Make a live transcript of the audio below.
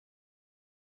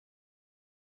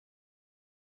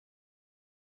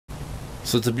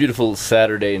So it's a beautiful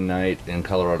Saturday night in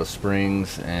Colorado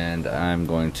Springs, and I'm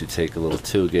going to take a little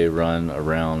touge run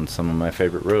around some of my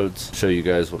favorite roads, show you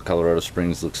guys what Colorado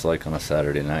Springs looks like on a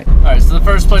Saturday night. Alright, so the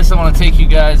first place I want to take you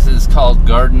guys is called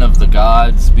Garden of the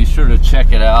Gods. Be sure to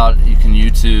check it out. You can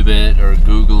YouTube it or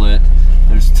Google it.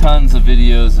 There's tons of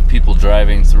videos of people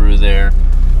driving through there.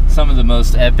 Some of the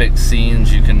most epic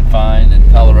scenes you can find in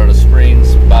Colorado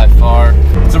Springs by far.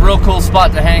 It's a real cool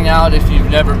spot to hang out. If you've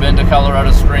never been to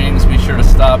Colorado Springs, be sure to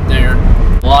stop there.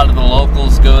 A lot of the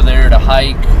locals go there to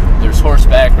hike. There's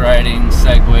horseback riding,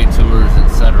 Segway tours,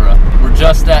 etc. We're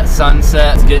just at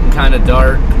sunset. It's getting kind of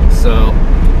dark, so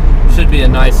should be a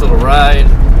nice little ride.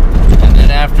 And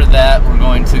then after that, we're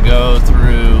going to go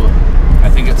through, I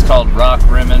think it's called Rock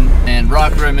Rimmon. And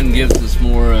Rock Rimmon gives us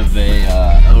more of a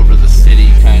over the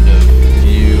city kind of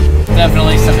view.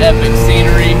 Definitely some epic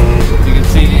scenery. You can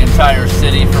see the entire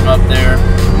city from up there.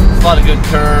 There's a lot of good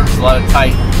curves, a lot of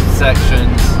tight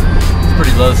sections. It's a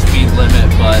pretty low speed limit,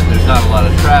 but there's not a lot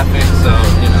of traffic, so,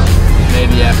 you know,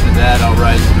 maybe after that I'll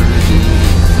ride through the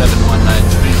 719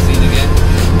 street scene again.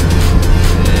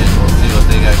 And we'll see what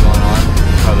they got going on.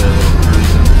 Probably a little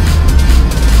cruising.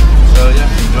 So yeah,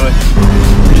 enjoy.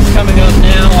 We're just coming up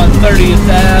now on 30th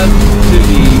Ave to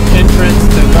the entrance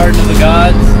to Garden of the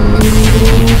Gods.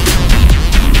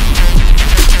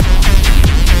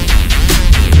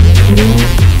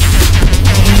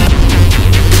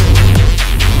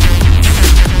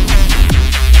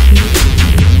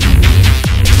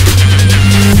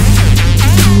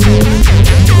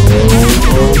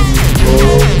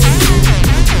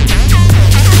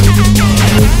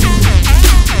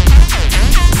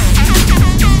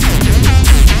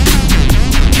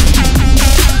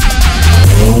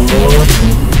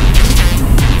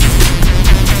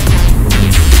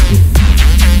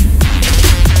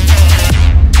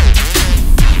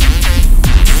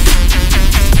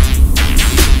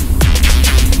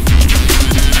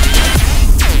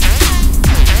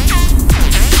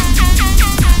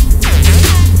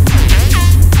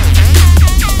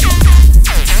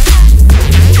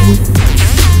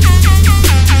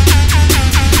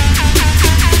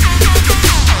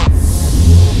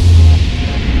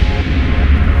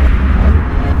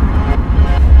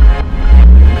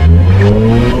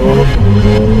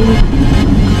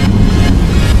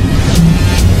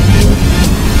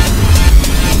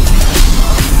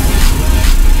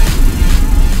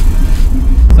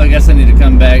 I guess I need to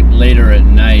come back later at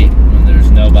night when there's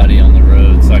nobody on the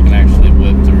road so I can actually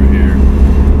whip through here.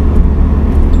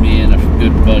 Me and a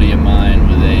good buddy of mine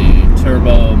with a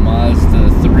turbo Mazda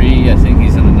 3, I think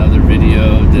he's in another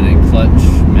video, did a clutch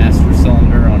master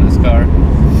cylinder on his car.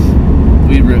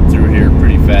 We ripped through here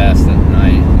pretty fast at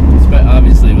night,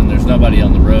 obviously when there's nobody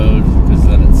on the road, because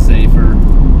then it's safer,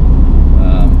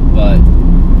 but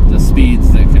the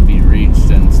speeds that can be reached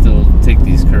and still take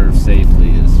these curves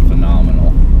safely is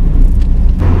phenomenal.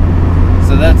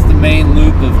 So that's the main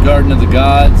loop of Garden of the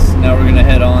Gods. Now we're going to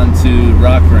head on to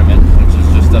Rock Rimmon, which is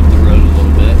just up the road a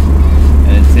little bit,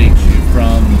 and it takes you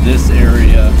from this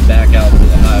area back out to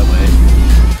the highway.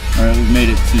 Alright, we've made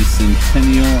it to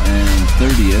Centennial and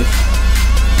 30th,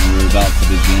 and we're about to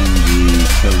begin the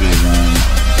touge run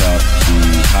across the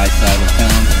high side of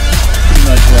town. Pretty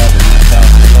much where all the roof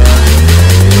houses are.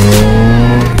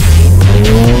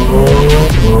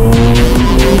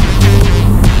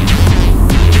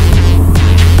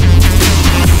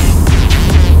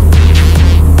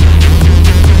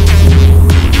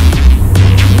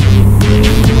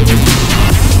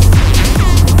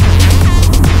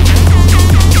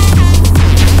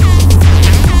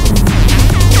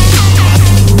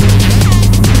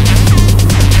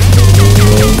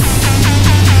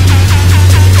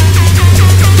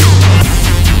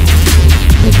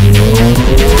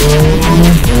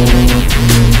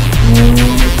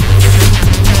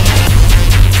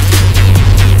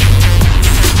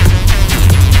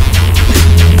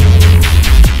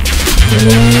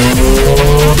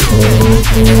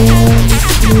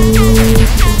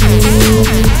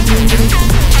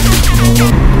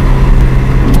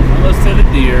 Almost hit a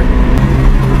deer.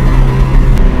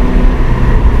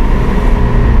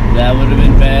 That would have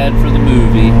been bad for the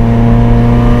movie.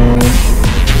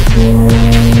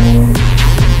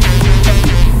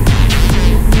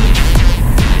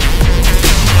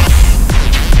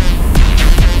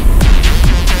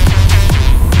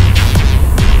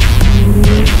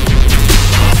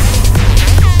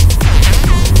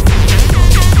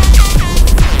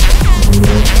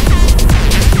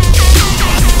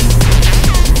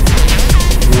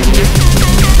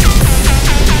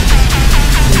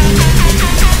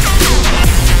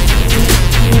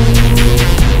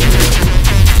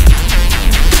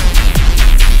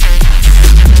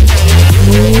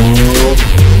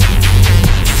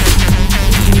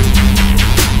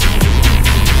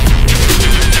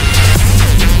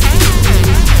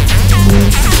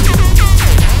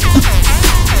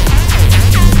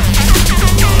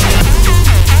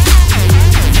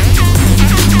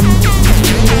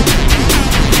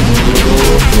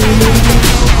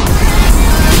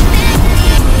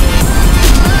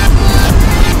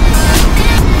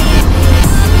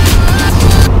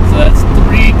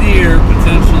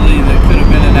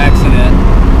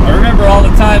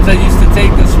 I used to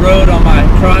take this road on my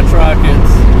crotch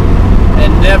rockets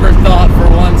and never thought for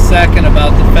 1 second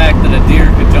about the fact that a deer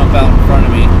could jump out in front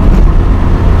of me.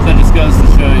 So it just goes to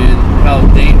show you how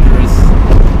dangerous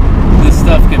this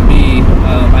stuff can be.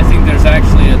 I think there's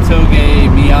actually a touge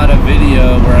Miata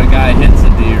video where a guy hits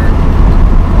a deer.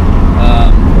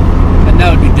 And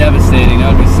that would be devastating.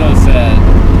 I would be so sad.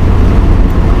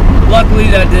 Luckily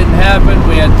that didn't happen.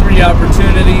 We had 3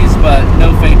 opportunities, but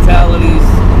no fatalities.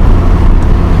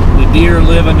 Deer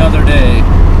live another day.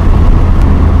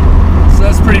 So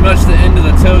that's pretty much the end of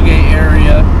the touge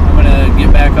area. I'm gonna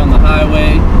get back on the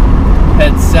highway,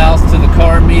 head south to the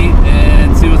car meet,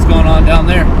 and see what's going on down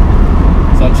there.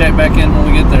 So I'll check back in when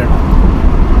we get there.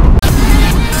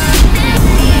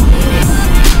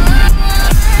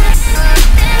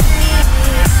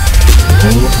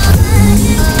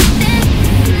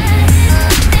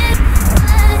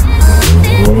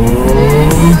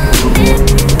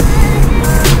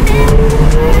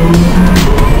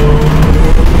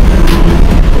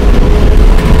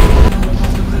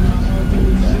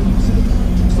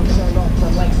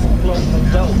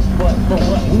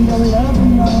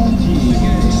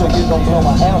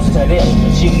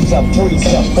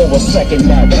 For a second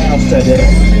now, bounce to this.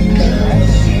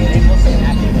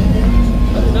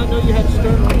 I did not know you had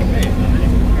stern wheels.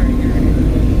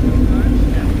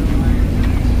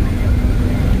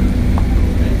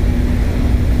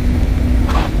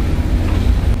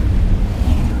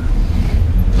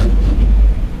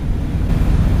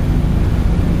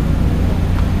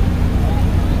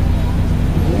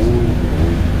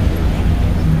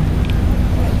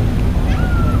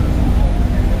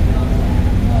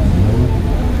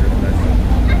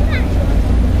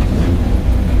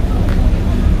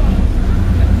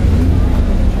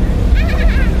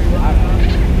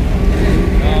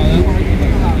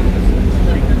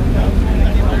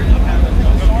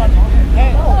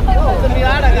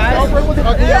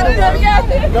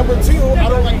 Number 2, I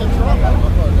don't like the truck.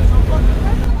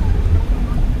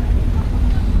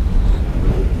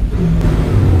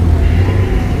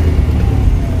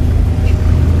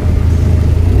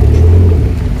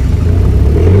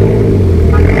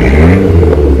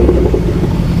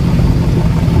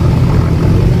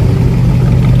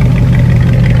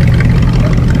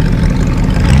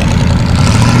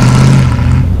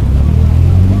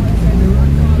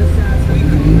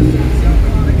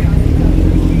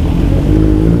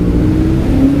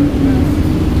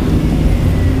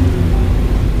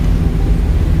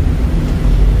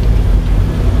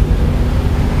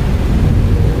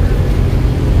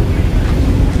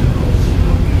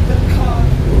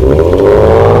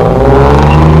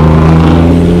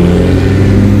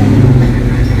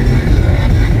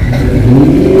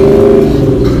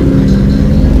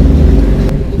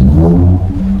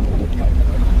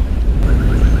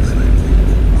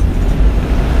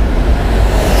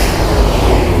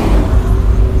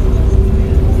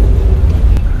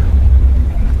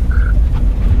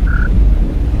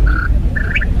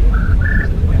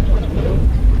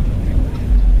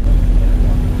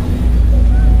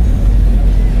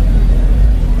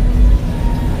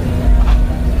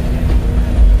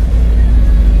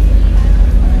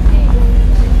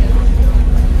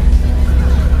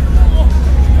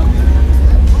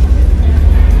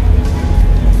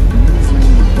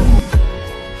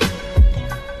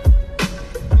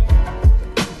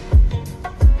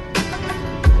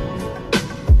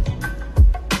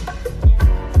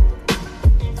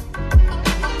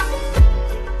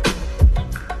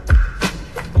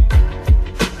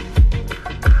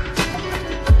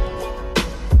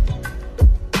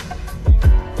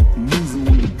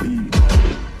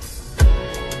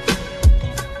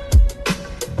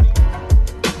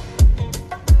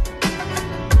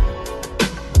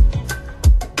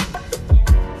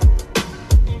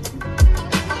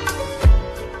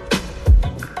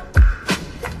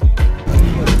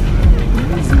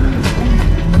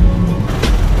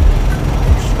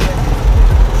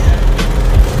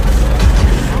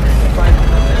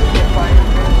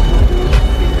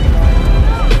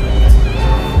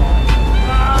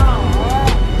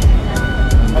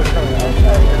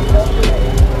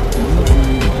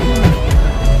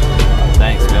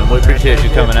 appreciate you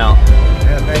coming out.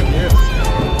 Yeah, thank you.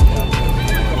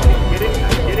 Get it.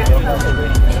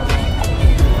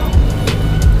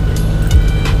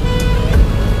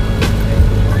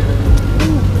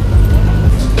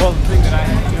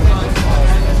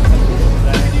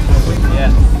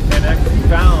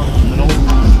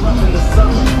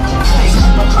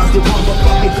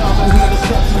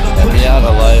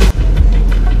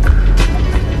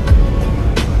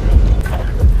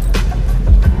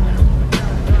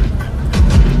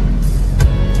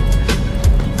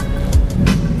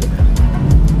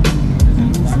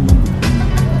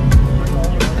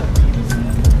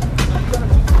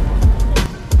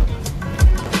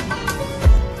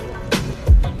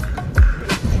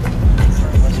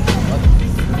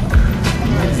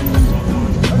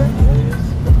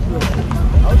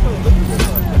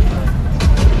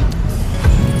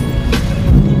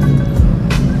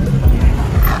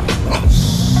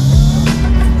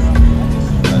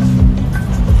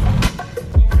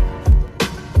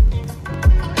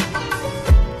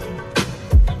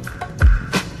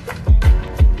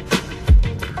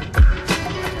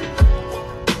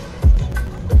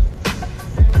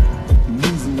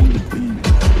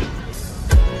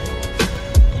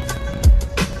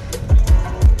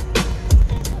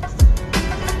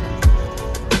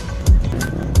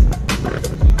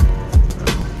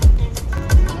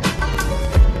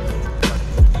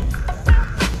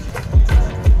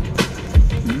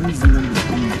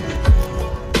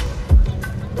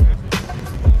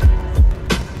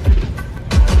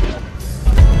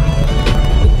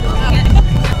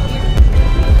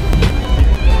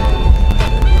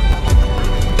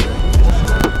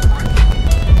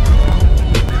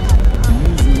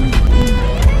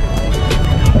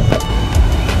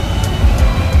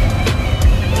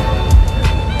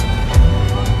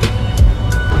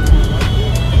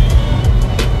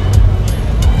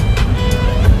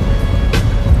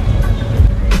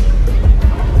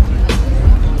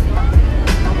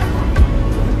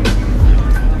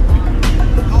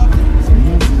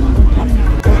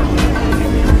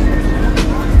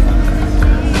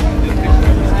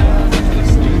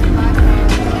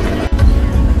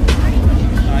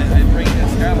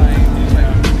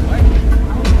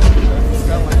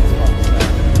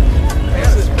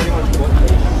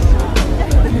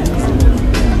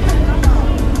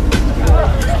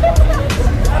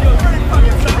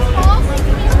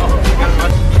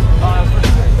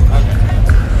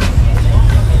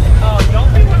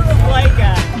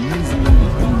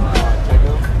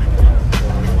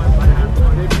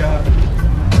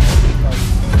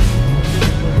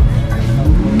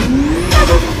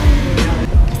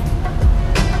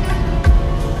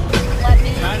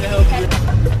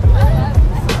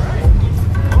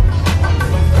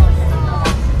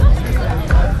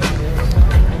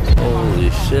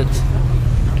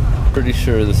 Pretty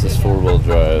sure this is four-wheel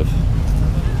drive.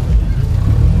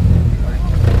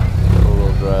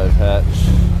 Four-wheel drive hatch.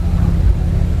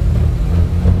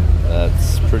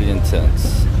 That's pretty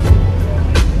intense.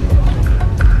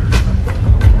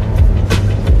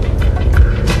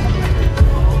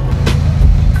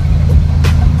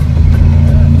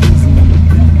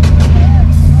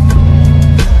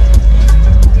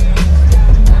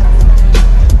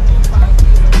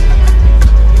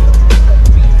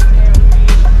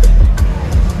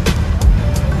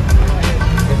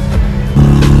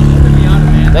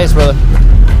 Thanks, brother.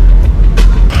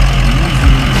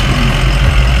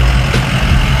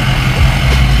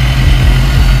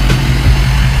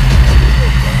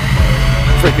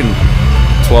 Freaking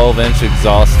 12-inch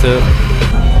exhaust tip.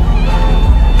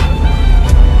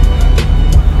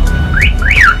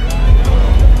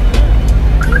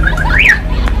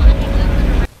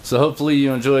 So hopefully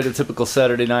you enjoyed a typical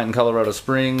Saturday night in Colorado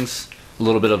Springs. A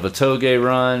little bit of a touge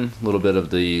run, a little bit of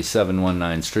the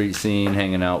 719 street scene,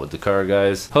 hanging out with the car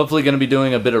guys. Hopefully going to be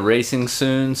doing a bit of racing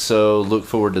soon, so look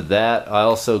forward to that. I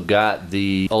also got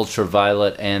the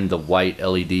ultraviolet and the white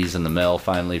LEDs in the mail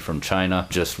finally from China.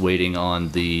 Just waiting on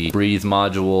the breathe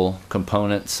module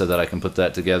components so that I can put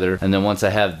that together. And then once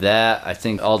I have that, I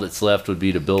think all that's left would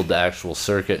be to build the actual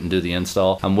circuit and do the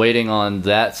install. I'm waiting on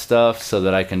that stuff so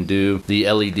that I can do the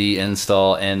LED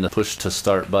install and the push to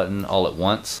start button all at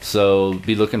once. So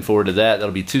be looking forward to that.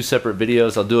 That'll be two separate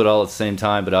videos. I'll do it all at the same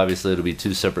time, but obviously it'll be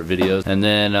two separate videos. And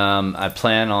then I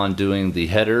plan on doing the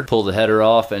header, pull the header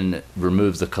off and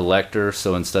remove the collector.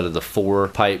 So instead of the 4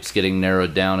 pipes getting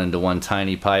narrowed down into one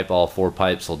tiny pipe, all 4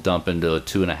 pipes will dump into a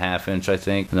 2.5 inch, I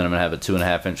think. And then I'm gonna have a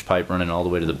 2.5 inch pipe running all the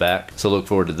way to the back. So look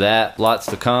forward to that. Lots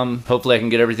to come. Hopefully I can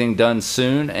get everything done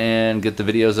soon and get the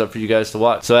videos up for you guys to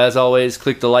watch. So as always,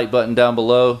 click the like button down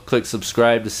below. Click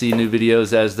subscribe to see new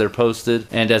videos as they're posted.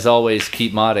 And as always,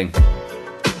 keep modding.